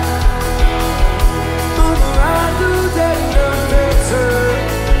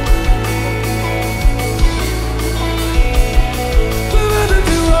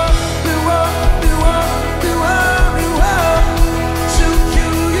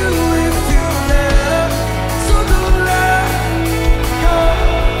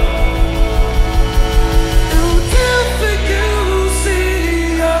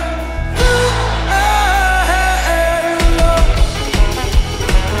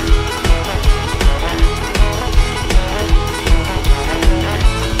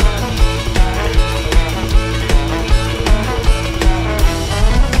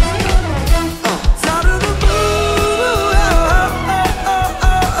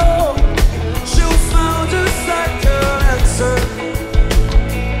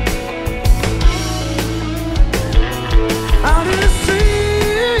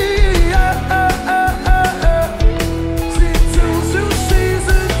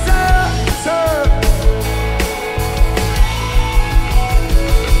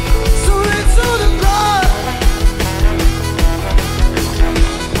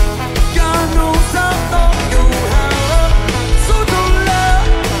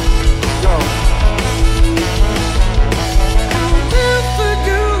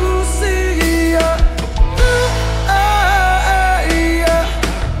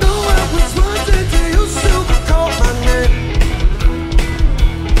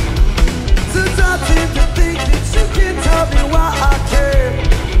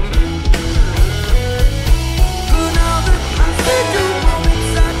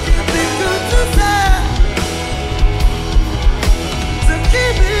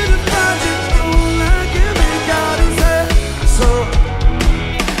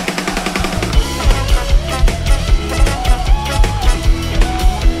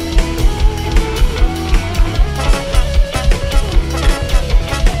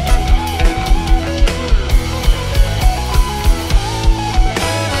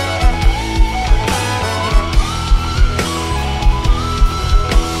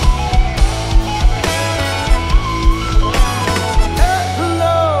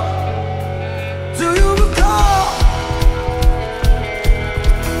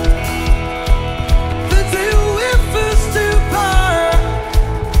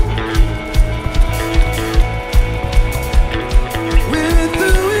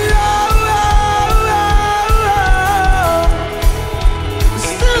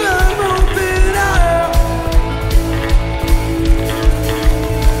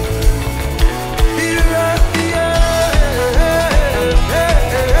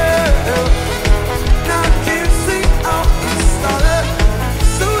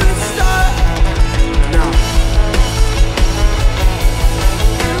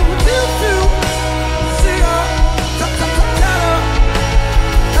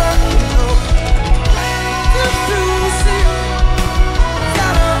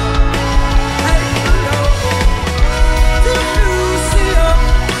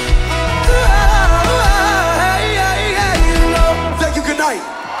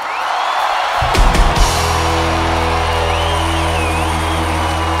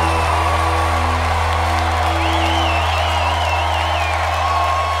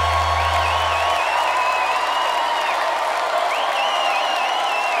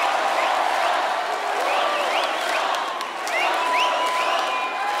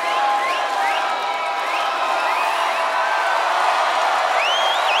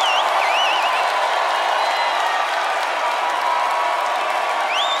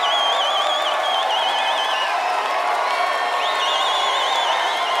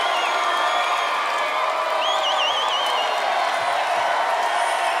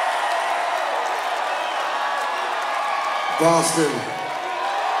Boston.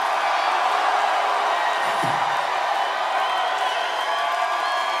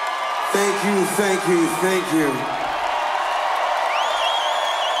 Thank you, thank you, thank you.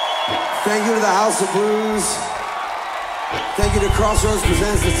 Thank you to the House of Blues. Thank you to Crossroads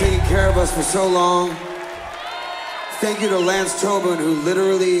Presents for taking care of us for so long. Thank you to Lance Tobin, who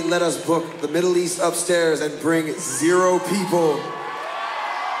literally let us book the Middle East upstairs and bring 0 people.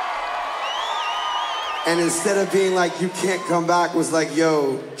 And instead of being like, you can't come back, was like,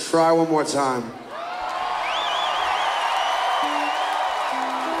 yo, try one more time.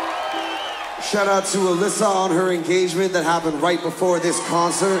 Shout out to Alyssa on her engagement that happened right before this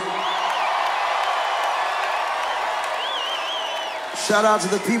concert. Shout out to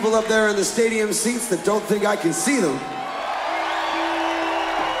the people up there in the stadium seats that don't think I can see them.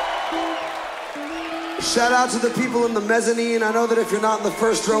 Shout out to the people in the mezzanine. I know that if you're not in the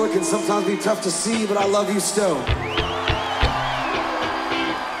first row, it can sometimes be tough to see, but I love you still.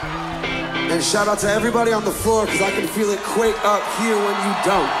 And shout out to everybody on the floor, because I can feel it quake up here when you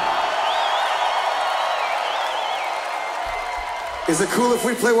don't. Is it cool if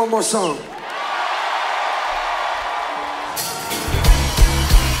we play one more song?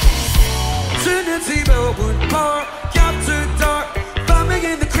 Trinity Bellwood Park, captured dark, bombing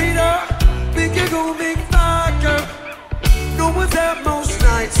in the crater, big giggle, big fire. No one's there most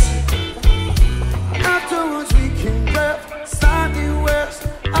nights. Afterwards we can get slightly west.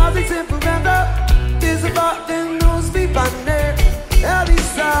 All these in forever is about them knows me by name. At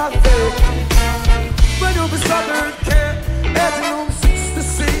least I think. When you'll be stubborn, care, as you know,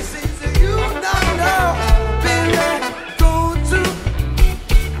 66, you don't know. Been let go to.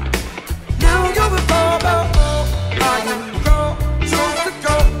 Now you're a barber. I am go, chose to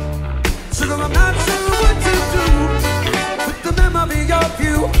go. So I'm not sure what to do with the memory of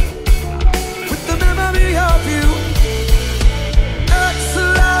you. With the memory of you.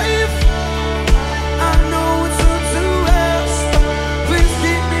 Ex-life. I know it's hard to ask. Please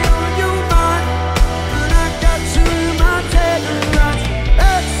keep me on your mind. But I got you in my taillights.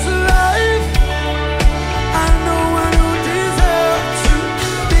 Ex-life. I know I don't deserve to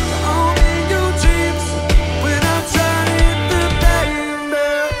think on in your dreams when I'm trying to hit the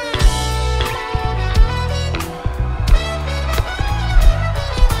pavement.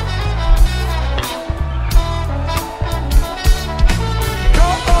 Go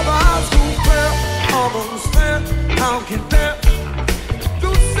over high school fair, almost fair, how can bear? Go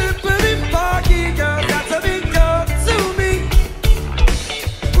sympathy foggy, girl, got to be good to me.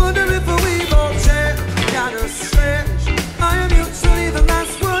 Wonder if we both share, got us strange. I am usually the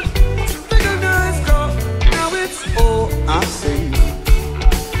last one to recognize God. Now it's all I see.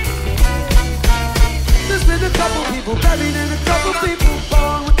 there's been a couple people buried and a couple people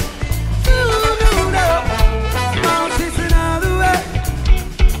born with miles chasing out the way.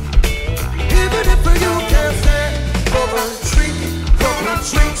 Even if you can't stay, over a drink, couple of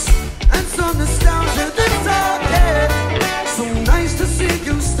drinks, and some nostalgia that's okay. So nice to see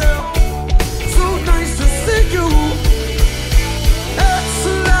you still, so nice to see you.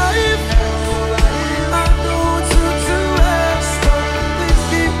 Ex-life, I know it's hard to ask, but please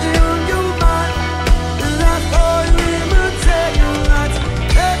keep me on your mind. And that's all you imitate your lights.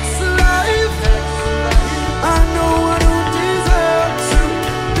 Ex-life, I know I don't deserve to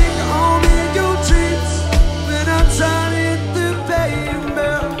think on in your dreams when I'm trying to hit the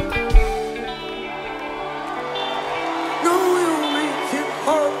pavement. No, you'll make it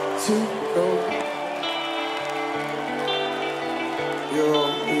hard To go. You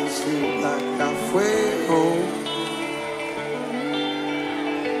always feel like halfway home.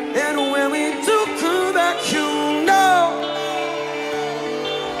 And when we do come back, you know.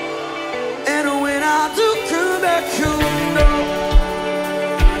 And when I do come back, you know.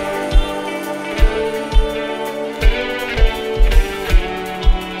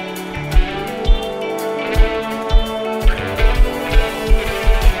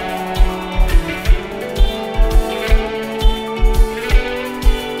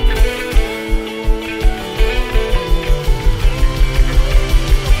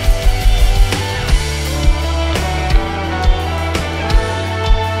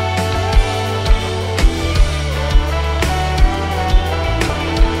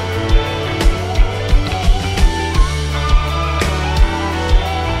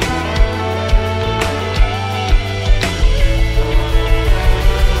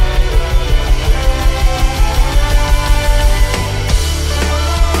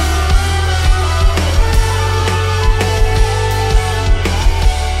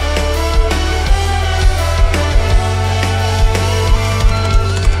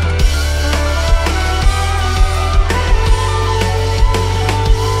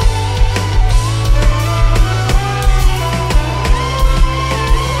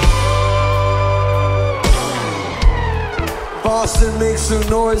 some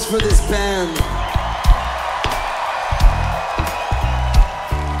noise for this band.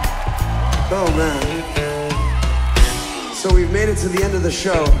 Oh man. So we've made it to the end of the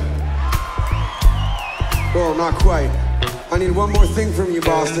show. Well, not quite. I need one more thing from you,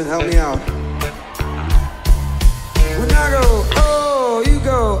 Boston. Help me out. When I go, oh, you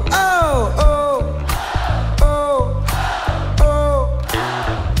go, oh, oh, oh,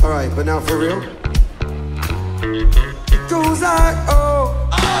 oh. All right, but now for real. It goes like, oh,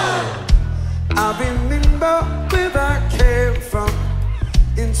 oh. I remember where I came from.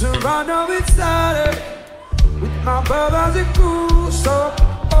 In Toronto it started with my brothers at GOON. So,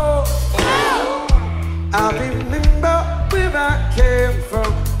 oh, oh. I remember where I came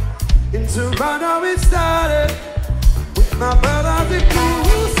from. In Toronto it started with my brothers at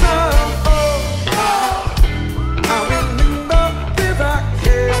GOON. So, oh, oh. I remember where I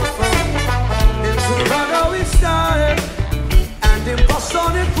came from. In Toronto it started, and in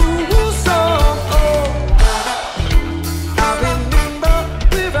Boston it grew. So, oh, I remember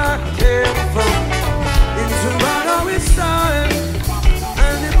where I came from. In Toronto it started,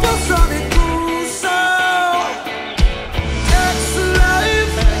 and in Boston it grew. So, that's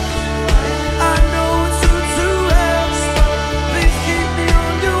life. I know it's good to have. Please keep me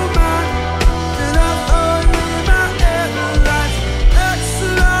on your mind. And I thought you in my headlights. That's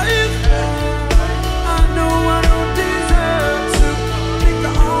life. I know I don't deserve to think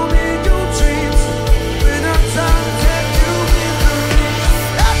of all in your dreams. When I'm trying to take you in the lead.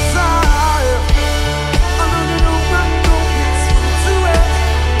 That's life. I know you know I know it's good to have.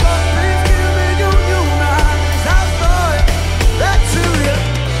 But please keep me on your mind. 'Cause I thought that to you.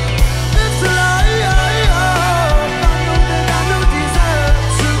 It's life. I know that I don't deserve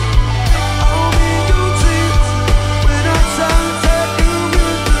to think of all in your dreams. When I'm trying to take you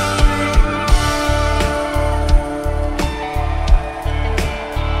in the lead.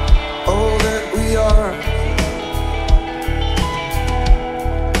 All that we are,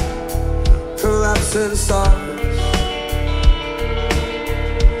 collapsing stars.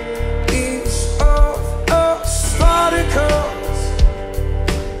 Each of us particles,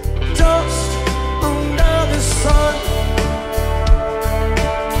 dust under the sun.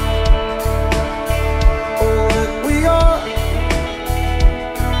 All that we are,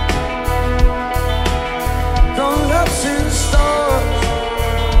 collapsing stars.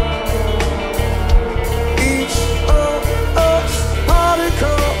 Each of us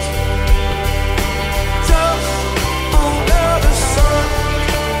particles, dust under the sun.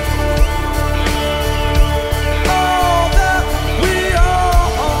 All that we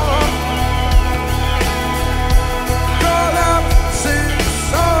are, collapsing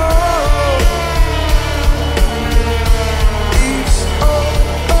stars. Each of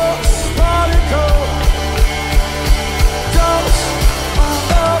us particles, dust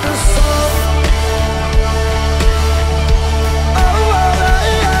under the sun. Oh,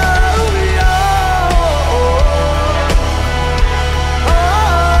 yeah, we are.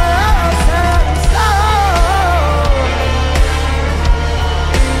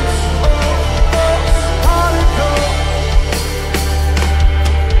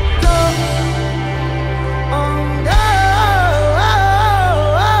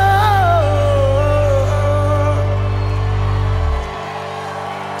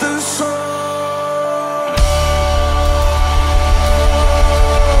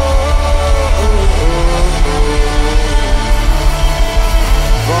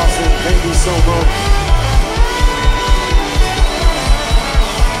 Boston, thank you so much.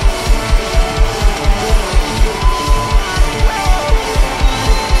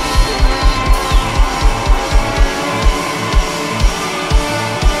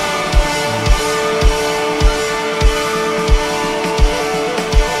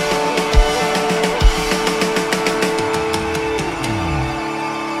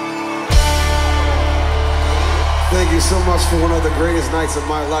 Thank you so much for one of the greatest nights of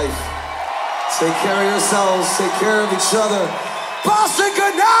my life. Take care of yourselves, take care of each other. Boston,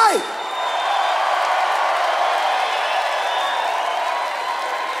 good night!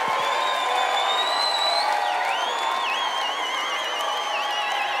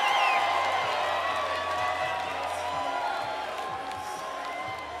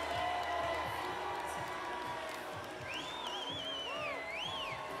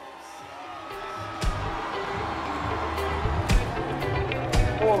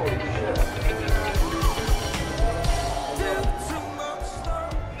 Forward.